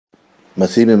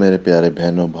مسیح میں میرے پیارے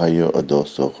بہنوں بھائیوں اور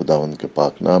دوستوں، خداوند کے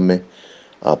پاک نام میں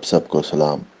آپ سب کو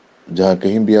سلام۔ جہاں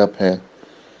کہیں بھی آپ ہیں،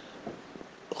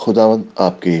 خداوند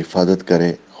آپ کی حفاظت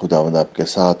کرے، خداوند آپ کے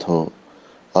ساتھ ہو۔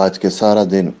 آج کے سارا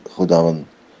دن خداوند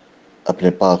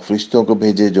اپنے پاک فرشتوں کو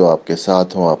بھیجے جو آپ کے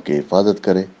ساتھ ہوں، آپ کی حفاظت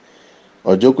کرے،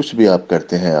 اور جو کچھ بھی آپ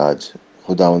کرتے ہیں آج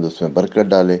خداوند اس میں برکت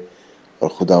ڈالے، اور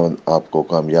خداوند آپ کو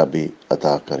کامیابی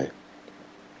عطا کرے۔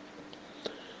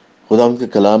 خداوند کے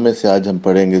کلام میں سے آج ہم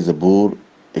پڑھیں گے زبور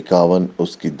 51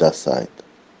 اس کی 10 آیت۔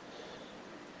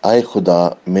 اے خدا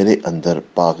میرے اندر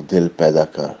پاک دل پیدا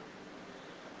کر،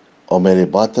 اور میرے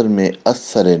باطن میں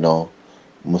اثر نو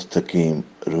مستقیم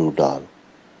روح ڈال۔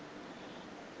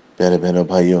 پیارے بہنوں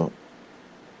بھائیوں،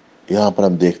 یہاں پر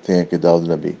ہم دیکھتے ہیں کہ داؤد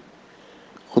نبی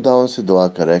خداوند سے دعا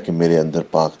کر رہا ہے کہ میرے اندر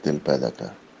پاک دل پیدا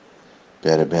کر۔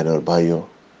 پیارے بہنوں اور بھائیوں،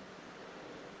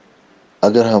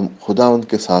 اگر ہم خداوند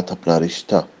کے ساتھ اپنا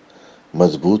رشتہ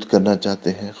مضبوط کرنا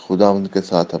چاہتے ہیں، خداوند کے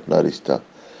ساتھ اپنا رشتہ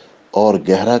اور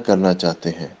گہرا کرنا چاہتے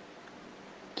ہیں،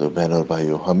 تو بہنوں اور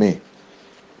بھائیوں ہمیں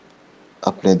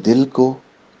اپنے دل کو،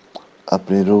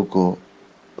 اپنی روح کو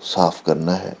صاف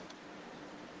کرنا ہے،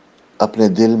 اپنے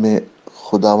دل میں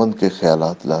خداوند کے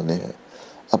خیالات لانے ہیں،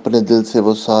 اپنے دل سے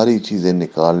وہ ساری چیزیں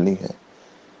نکالنی ہیں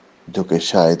جو کہ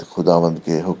شاید خداوند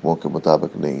کے حکموں کے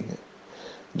مطابق نہیں ہے،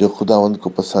 جو خداوند کو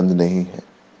پسند نہیں ہے۔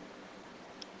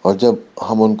 اور جب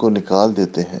ہم ان کو نکال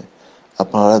دیتے ہیں،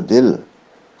 ہمارا دل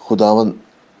خداوند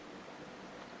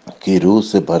کی روح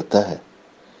سے بھرتا ہے،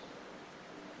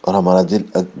 اور ہمارا دل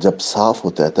جب صاف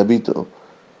ہوتا ہے، تبھی تو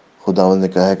خداوند نے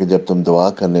کہا ہے کہ جب تم دعا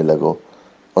کرنے لگو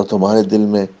اور تمہارے دل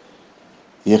میں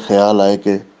یہ خیال آئے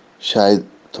کہ شاید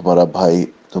تمہارا بھائی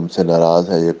تم سے ناراض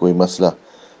ہے، یا کوئی مسئلہ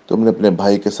تم نے اپنے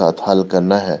بھائی کے ساتھ حل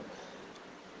کرنا ہے،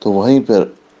 تو وہیں پر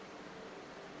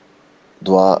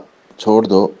دعا چھوڑ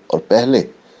دو اور پہلے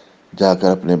جا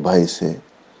کر اپنے بھائی سے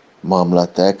معاملہ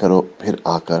طے کرو، پھر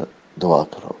آ کر دعا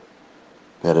کرو۔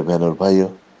 پیارے بہن اور بھائیوں،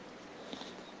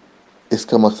 اس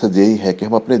کا مقصد یہی ہے کہ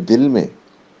ہم اپنے دل میں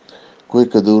کوئی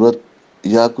کدورت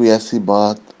یا کوئی ایسی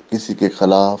بات کسی کے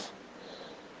خلاف،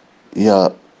 یا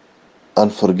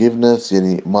انفرگیونیس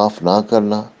یعنی معاف نہ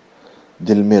کرنا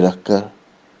دل میں رکھ کر،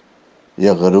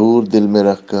 یا غرور دل میں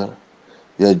رکھ کر،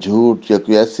 یا جھوٹ یا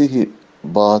کوئی ایسی ہی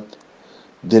بات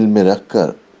دل میں رکھ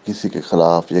کر کسی کے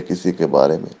خلاف یا کسی کے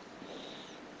بارے میں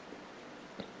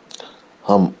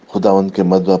ہم خداوند کے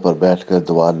مذبح پر بیٹھ کر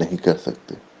دعا نہیں کر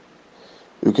سکتے،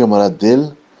 کیونکہ ہمارا دل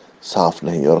صاف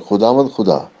نہیں۔ اور خداوند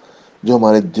خدا جو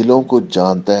ہمارے دلوں کو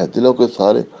جانتا ہے، دلوں کے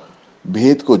سارے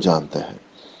بھید کو جانتا ہے،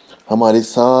 ہماری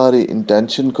ساری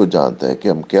انٹینشن کو جانتا ہے کہ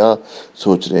ہم کیا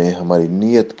سوچ رہے ہیں، ہماری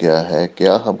نیت کیا ہے،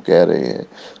 کیا ہم کہہ رہے ہیں،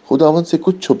 خداوند سے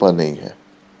کچھ چھپا نہیں ہے۔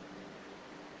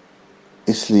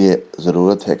 اس لیے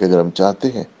ضرورت ہے کہ اگر ہم چاہتے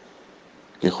ہیں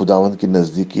کہ خداوند کی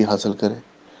نزدیکی حاصل کریں،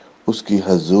 اس کی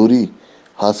حضوری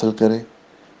حاصل کریں،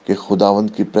 کہ خداوند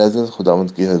کی پریزنس،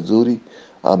 خداوند کی حضوری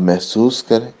آپ محسوس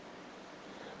کریں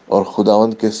اور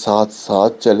خداوند کے ساتھ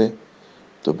ساتھ چلیں،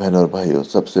 تو بہنوں اور بھائیوں،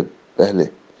 سب سے پہلے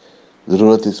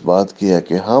ضرورت اس بات کی ہے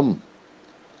کہ ہم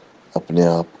اپنے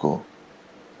آپ کو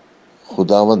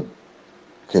خداوند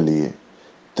کے لیے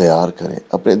تیار کریں،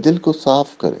 اپنے دل کو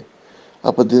صاف کریں،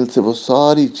 اپنے دل سے وہ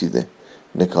ساری چیزیں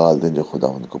نکال دیں جو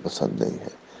خداوند کو پسند نہیں ہے۔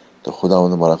 تو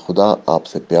خداوند ہمارا خدا آپ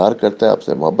سے پیار کرتا ہے، آپ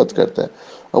سے محبت کرتا ہے،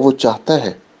 اور وہ چاہتا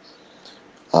ہے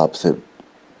آپ سے،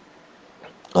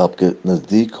 آپ کے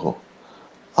نزدیک ہو،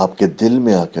 آپ کے دل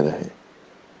میں آ کے رہے۔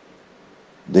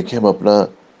 دیکھیں، ہم اپنا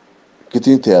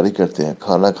کتنی تیاری کرتے ہیں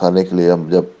کھانا کھانے کے لیے۔ ہم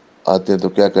جب آتے ہیں تو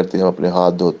کیا کرتے ہیں؟ ہم اپنے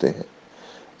ہاتھ دھوتے ہیں،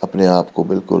 اپنے آپ کو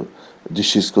بالکل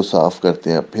ڈشز کو صاف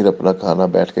کرتے ہیں، پھر اپنا کھانا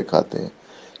بیٹھ کے کھاتے ہیں۔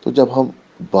 تو جب ہم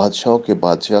بادشاہوں کے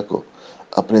بادشاہ کو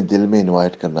اپنے دل میں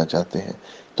انوائٹ کرنا چاہتے ہیں،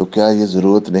 تو کیا یہ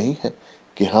ضرورت نہیں ہے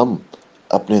کہ ہم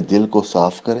اپنے دل کو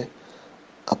صاف کریں،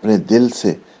 اپنے دل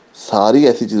سے ساری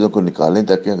ایسی چیزوں کو نکالیں،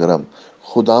 تاکہ اگر ہم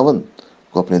خداوند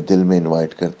کو اپنے دل میں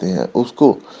انوائٹ کرتے ہیں، اس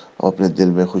کو ہم اپنے دل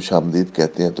میں خوش آمدید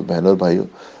کہتے ہیں، تو بہنوں اور بھائیوں،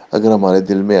 اگر ہمارے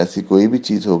دل میں ایسی کوئی بھی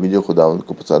چیز ہوگی جو خداوند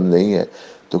کو پسند نہیں ہے،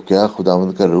 تو کیا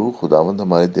خداوند کا روح، خداوند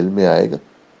ہمارے دل میں آئے گا؟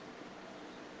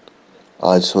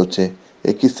 آج سوچیں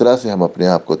کہ کس طرح سے ہم اپنے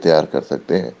آپ کو تیار کر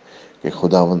سکتے ہیں کہ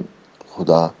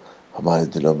خدا ہمارے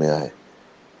دلوں میں آئے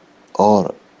اور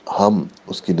ہم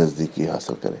اس کی نزدیکی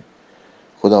حاصل کریں۔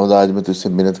 خداوند، آج میں تجھ سے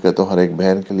منت کرتا ہوں ہر ایک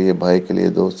بہن کے لیے، بھائی کے لیے،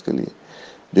 دوست کے لیے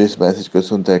جو اس میسج کو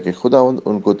سنتا ہے، کہ خداوند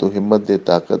ان کو تو ہمت دے،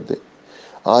 طاقت دے۔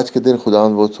 آج کے دن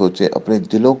خداوند وہ سوچیں، اپنے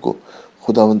دلوں کو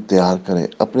خداوند تیار کریں،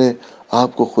 اپنے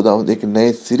آپ کو خداوند ایک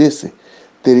نئے سرے سے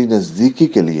تیری نزدیکی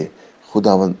کے لیے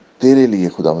خداوند، تیرے لیے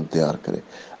خداوند تیار کریں۔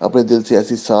 اپنے دل سے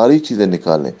ایسی ساری چیزیں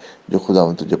نکالیں جو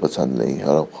خداوند تجھے پسند نہیں ہے،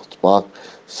 اور پاک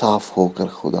صاف ہو کر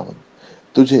خداوند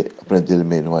تجھے اپنے دل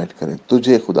میں انوائٹ کریں،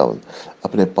 تجھے خداوند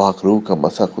اپنے پاک روح کا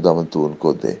مسا خداوند تو ان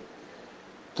کو دے۔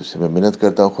 تجھ سے میں منت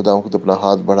کرتا ہوں خداوند خود اپنا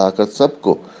ہاتھ بڑھا کر سب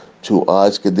کو چھو،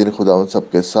 آج کے دن خداوند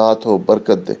سب کے ساتھ ہو،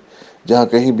 برکت دے، جہاں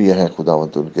کہیں بھی ہیں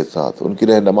خداوند ان کے ساتھ، ان کی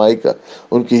رہنمائی کر،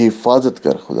 ان کی حفاظت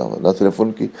کر خداوند، نہ صرف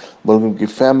ان کی بلکہ ان کی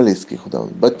فیملیز کی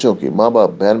خداوند، بچوں کی، ماں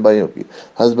باپ، بہن بھائیوں کی،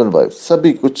 ہسبینڈ وائف،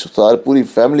 سبھی کچھ پوری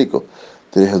فیملی کو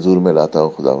تیرے حضور میں لاتا ہوں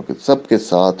خداوند کہ سب کے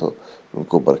ساتھ ہو، ان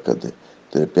کو برکت دے،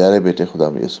 تیرے پیارے بیٹے خدا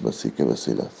یسوع مسیح کے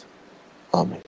وسیلہ سے، آمین۔